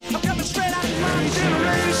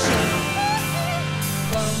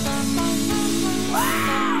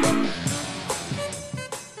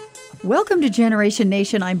Welcome to Generation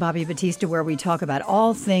Nation. I'm Bobby Batista, where we talk about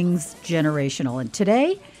all things generational. And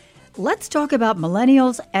today, let's talk about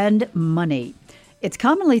millennials and money. It's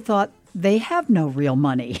commonly thought they have no real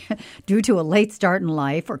money due to a late start in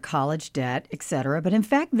life or college debt, etc. But in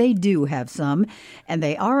fact, they do have some, and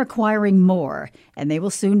they are acquiring more, and they will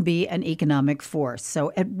soon be an economic force.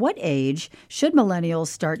 So at what age should millennials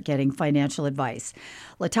start getting financial advice?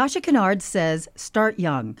 Latasha Kennard says start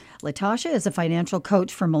young. Latasha is a financial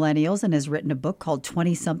coach for millennials and has written a book called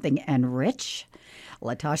 20-Something and Rich.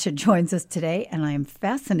 Latasha joins us today, and I am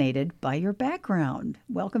fascinated by your background.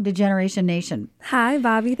 Welcome to Generation Nation. Hi,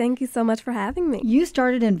 Bobby. Thank you so much for having me. You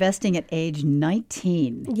started investing at age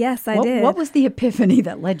 19. Yes, I did. What was the epiphany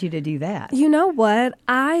that led you to do that? You know what?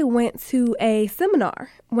 I went to a seminar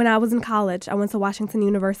when I was in college. I went to Washington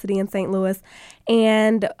University in St. Louis,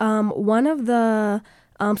 and one of the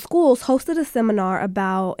schools hosted a seminar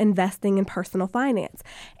about investing in personal finance.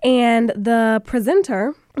 And the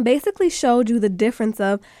presenter basically showed you the difference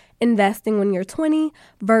of investing when you're 20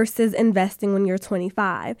 versus investing when you're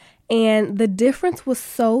 25. And the difference was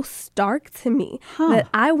so stark to me that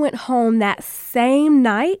I went home that same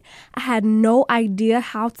night. I had no idea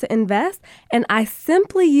how to invest, and I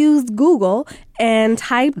simply used Google and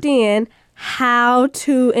typed in how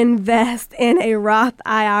to invest in a Roth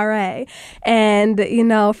IRA. And,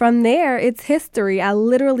 from there, it's history. I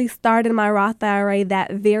literally started my Roth IRA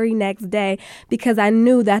that very next day because I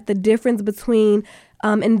knew that the difference between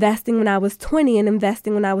investing when I was 20 and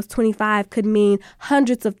investing when I was 25 could mean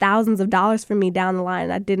hundreds of thousands of dollars for me down the line.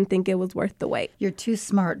 I didn't think it was worth the wait. You're too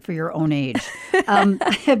smart for your own age.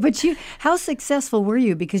 But how successful were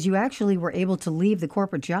you? Because you actually were able to leave the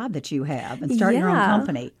corporate job that you have and start your own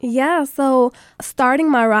company. Yeah. So starting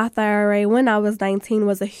my Roth IRA when I was 19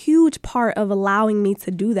 was a huge part of allowing me to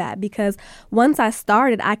do that, because once I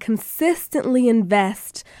started, I consistently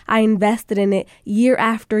I invested in it year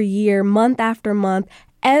after year, month after month.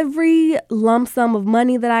 Every lump sum of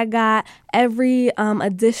money that I got, every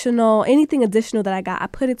anything additional that I got, I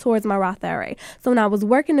put it towards my Roth IRA. So when I was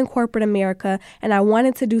working in corporate America and I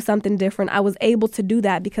wanted to do something different, I was able to do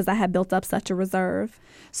that because I had built up such a reserve.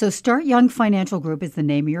 So Start Young Financial Group is the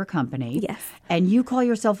name of your company. Yes. And you call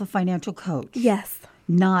yourself a financial coach. Yes.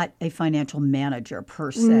 Not a financial manager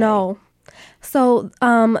per se. No. So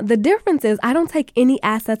the difference is I don't take any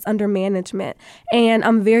assets under management, and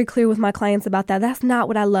I'm very clear with my clients about that. That's not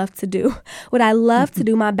what I love to do. What I love to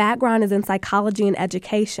do, my background is in psychology and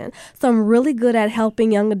education. So I'm really good at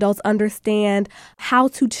helping young adults understand how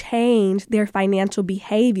to change their financial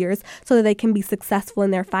behaviors so that they can be successful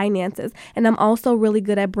in their finances. And I'm also really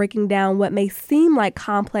good at breaking down what may seem like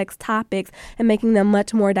complex topics and making them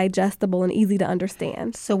much more digestible and easy to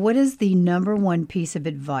understand. So what is the number one piece of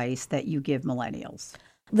advice that you give millennials?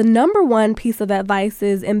 The number one piece of advice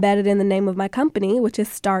is embedded in the name of my company, which is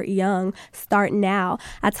Start Young, Start Now.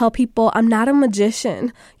 I tell people I'm not a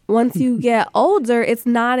magician. Once you get older, it's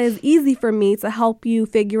not as easy for me to help you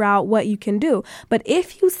figure out what you can do. But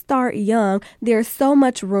if you start young, there's so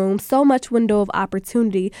much room, so much window of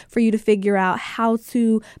opportunity for you to figure out how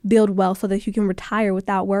to build wealth so that you can retire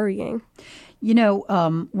without worrying.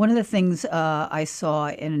 One of the things I saw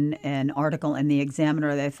in an article in the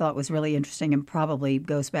Examiner that I thought was really interesting and probably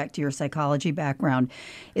goes back to your psychology background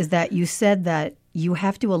is that you said that you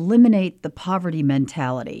have to eliminate the poverty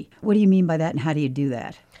mentality. What do you mean by that, and how do you do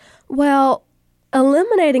that? Well,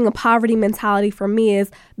 eliminating a poverty mentality for me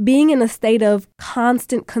is being in a state of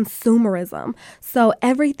constant consumerism. So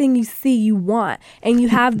everything you see, you want, and you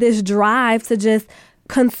have this drive to just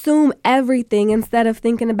consume everything instead of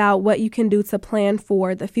thinking about what you can do to plan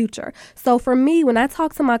for the future. So for me, when I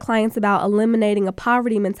talk to my clients about eliminating a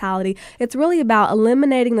poverty mentality, it's really about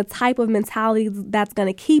eliminating the type of mentality that's going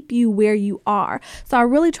to keep you where you are. So I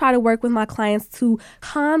really try to work with my clients to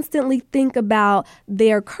constantly think about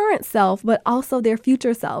their current self, but also their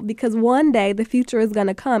future self, because one day the future is going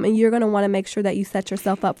to come and you're going to want to make sure that you set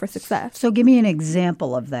yourself up for success. So give me an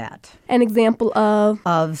example of that. An example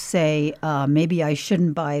of say, maybe I shouldn't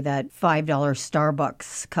buy that $5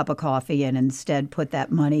 Starbucks cup of coffee and instead put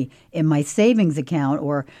that money in my savings account.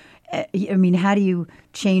 Or, how do you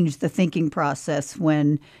change the thinking process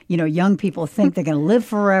when, young people think they're going to live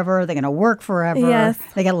forever, they're going to work forever, yes.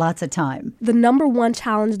 They got lots of time. The number one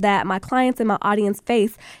challenge that my clients and my audience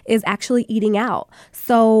face is actually eating out.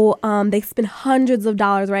 So they spend hundreds of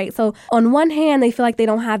dollars, right? So on one hand, they feel like they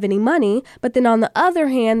don't have any money, but then on the other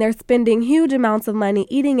hand, they're spending huge amounts of money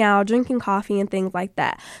eating out, drinking coffee, and things like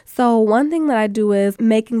that. So one thing that I do is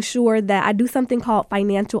making sure that I do something called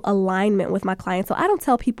financial alignment with my clients. So I don't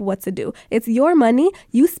tell people what to do. It's your money.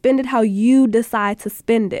 you spend it how you decide to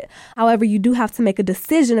spend it. However, you do have to make a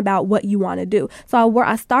decision about what you want to do. So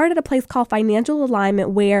I started at a place called Financial Alignment,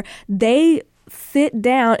 where they sit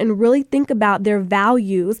down and really think about their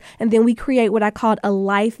values. And then we create what I called a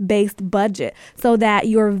life-based budget, so that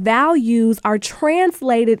your values are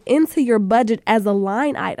translated into your budget as a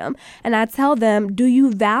line item. And I tell them, do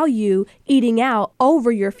you value eating out over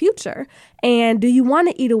your future? And do you want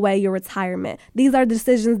to eat away your retirement? These are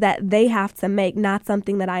decisions that they have to make, not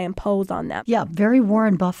something that I impose on them. Yeah, very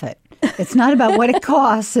Warren Buffett. It's not about what it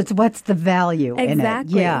costs, it's what's the value in it.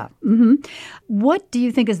 Exactly. Yeah. Mm-hmm. What do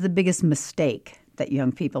you think is the biggest mistake that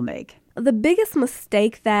young people make? The biggest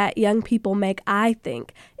mistake that young people make, I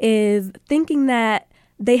think, is thinking that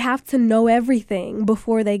they have to know everything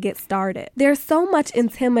before they get started. There's so much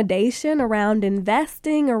intimidation around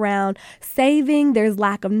investing, around saving. There's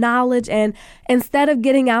lack of knowledge. And instead of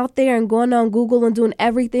getting out there and going on Google and doing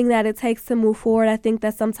everything that it takes to move forward, I think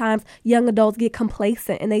that sometimes young adults get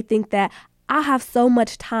complacent and they think that I have so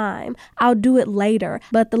much time, I'll do it later.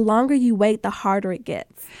 But the longer you wait, the harder it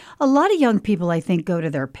gets. A lot of young people, I think, go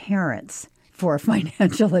to their parents for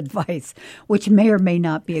financial advice, which may or may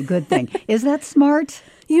not be a good thing. Is that smart?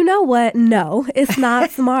 You know what? No, it's not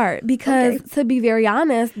smart because, to be very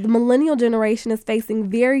honest, the millennial generation is facing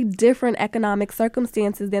very different economic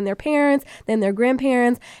circumstances than their parents, than their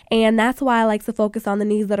grandparents. And that's why I like to focus on the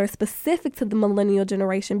needs that are specific to the millennial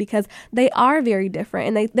generation, because they are very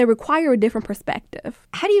different and they require a different perspective.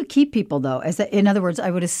 How do you keep people, though? In other words,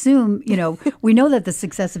 I would assume, we know that the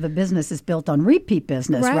success of a business is built on repeat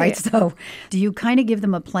business, right? So do you kind of give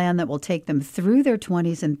them a plan that will take them through their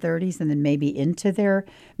 20s and 30s and then maybe into their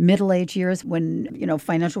middle-age years when,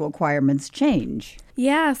 financial requirements change?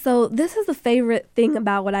 Yeah, so this is a favorite thing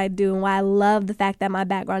about what I do and why I love the fact that my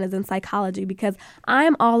background is in psychology, because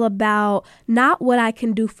I'm all about not what I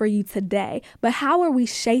can do for you today, but how are we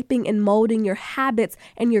shaping and molding your habits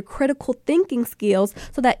and your critical thinking skills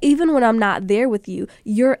so that even when I'm not there with you,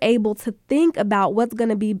 you're able to think about what's going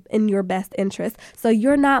to be in your best interest. So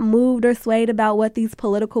you're not moved or swayed about what these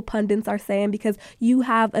political pundits are saying, because you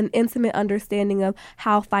have an intimate understanding of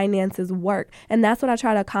how finances work. And that's what I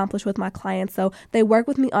try to accomplish with my clients. So they work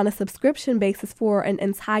with me on a subscription basis for an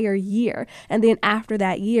entire year. And then after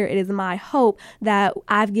that year, it is my hope that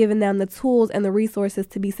I've given them the tools and the resources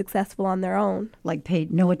to be successful on their own. Like pay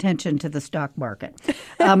no attention to the stock market.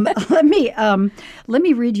 Let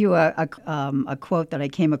me read you a quote that I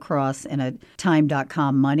came across in a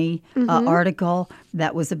Time.com Money article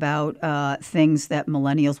that was about things that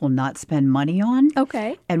millennials will not spend money on.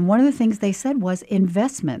 Okay. And one of the things they said was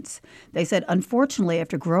investments. They said, unfortunately,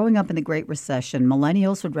 after growing up in the Great Recession,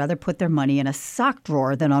 millennials would rather put their money in a sock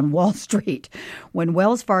drawer than on Wall Street. When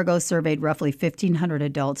Wells Fargo surveyed roughly 1,500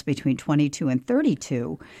 adults between 22 and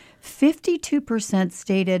 32, 52%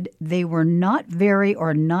 stated they were not very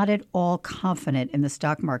or not at all confident in the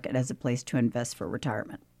stock market as a place to invest for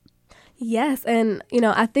retirement. Yes. And,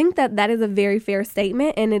 I think that is a very fair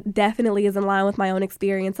statement, and it definitely is in line with my own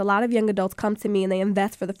experience. A lot of young adults come to me and they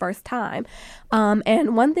invest for the first time.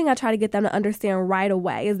 And one thing I try to get them to understand right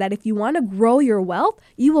away is that if you want to grow your wealth,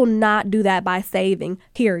 you will not do that by saving,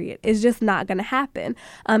 period. It's just not going to happen.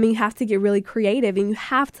 You have to get really creative, and you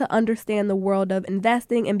have to understand the world of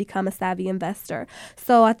investing and become a savvy investor.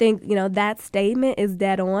 So I think, that statement is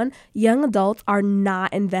dead on. Young adults are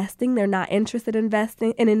not investing. They're not interested in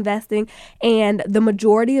investing. And the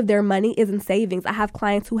majority of their money is in savings. I have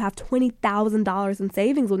clients who have $20,000 in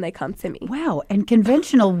savings when they come to me. Wow. And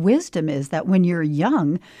conventional wisdom is that when you're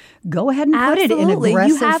young, go ahead and put it in aggressive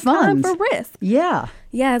you have funds. Time for risk. Yeah.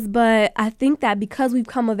 Yes, but I think that because we've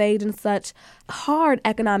come of age in such hard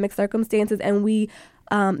economic circumstances, and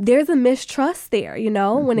there's a mistrust there,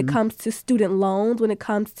 when it comes to student loans, when it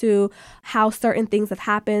comes to how certain things have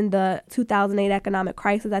happened, the 2008 economic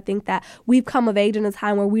crisis. I think that we've come of age in a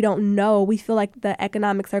time where we don't know. We feel like the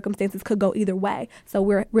economic circumstances could go either way. So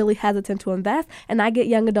we're really hesitant to invest. And I get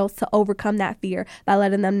young adults to overcome that fear by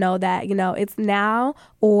letting them know that, it's now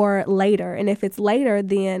or later. And if it's later,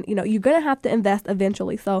 then, you're going to have to invest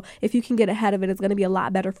eventually. So if you can get ahead of it, it's going to be a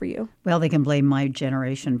lot better for you. Well, they can blame my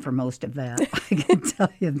generation for most of that. I can tell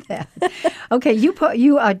you that. Okay, you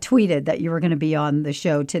tweeted that you were going to be on the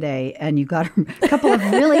show today, and you got a couple of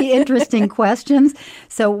really interesting questions.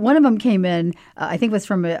 So one of them came in, I think it was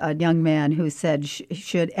from a young man who said,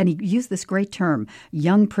 and he used this great term,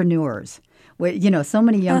 youngpreneurs. So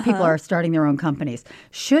many young people are starting their own companies.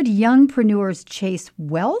 Should youngpreneurs chase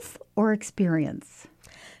wealth or experience?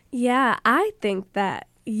 Yeah, I think that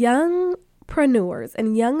youngpreneurs entrepreneurs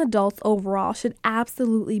and young adults overall should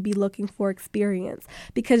absolutely be looking for experience,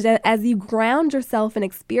 because as you ground yourself in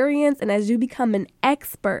experience and as you become an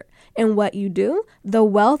expert in what you do, the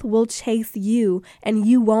wealth will chase you and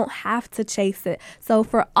you won't have to chase it. So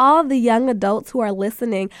for all the young adults who are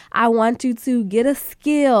listening, I want you to get a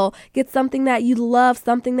skill, get something that you love,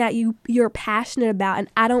 something that you're passionate about. And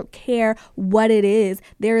I don't care what it is.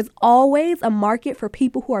 There is always a market for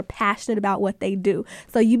people who are passionate about what they do.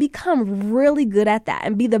 So you become really good at that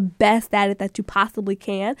and be the best at it that you possibly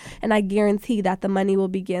can. And I guarantee that the money will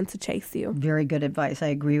begin to chase you. Very good advice. I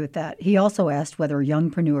agree with that. He also asked whether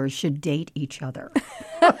youngpreneurs should date each other.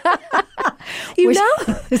 I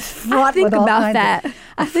think about that.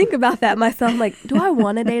 I think about that myself. Like, do I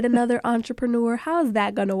want to date another entrepreneur? How is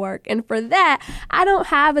that going to work? And for that, I don't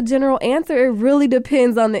have a general answer. It really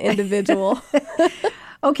depends on the individual.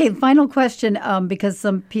 Okay, final question, because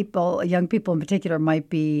some people, young people in particular, might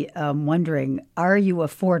be wondering, are you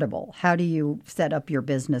affordable? How do you set up your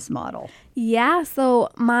business model? Yeah, so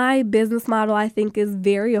my business model, I think, is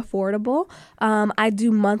very affordable. I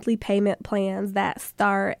do monthly payment plans that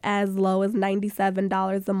start as low as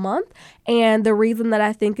 $97 a month. And the reason that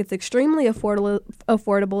I think it's extremely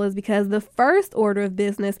affordable is because the first order of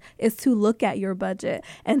business is to look at your budget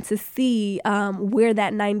and to see where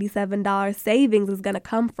that $97 savings is going to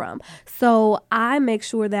come from. So I make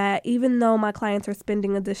sure that even though my clients are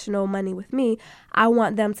spending additional money with me, I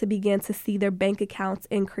want them to begin to see their bank accounts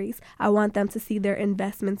increase. I want them to see their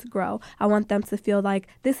investments grow. I want them to feel like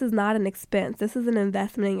this is not an expense. This is an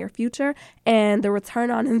investment in your future, and the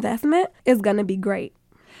return on investment is going to be great.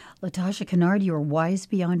 Latasha Kennard, you are wise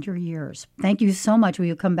beyond your years. Thank you so much. Will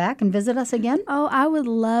you come back and visit us again? Oh, I would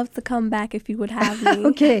love to come back if you would have me.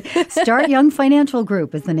 Okay. Start Young Financial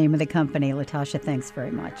Group is the name of the company. Latasha, thanks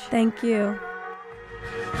very much. Thank you.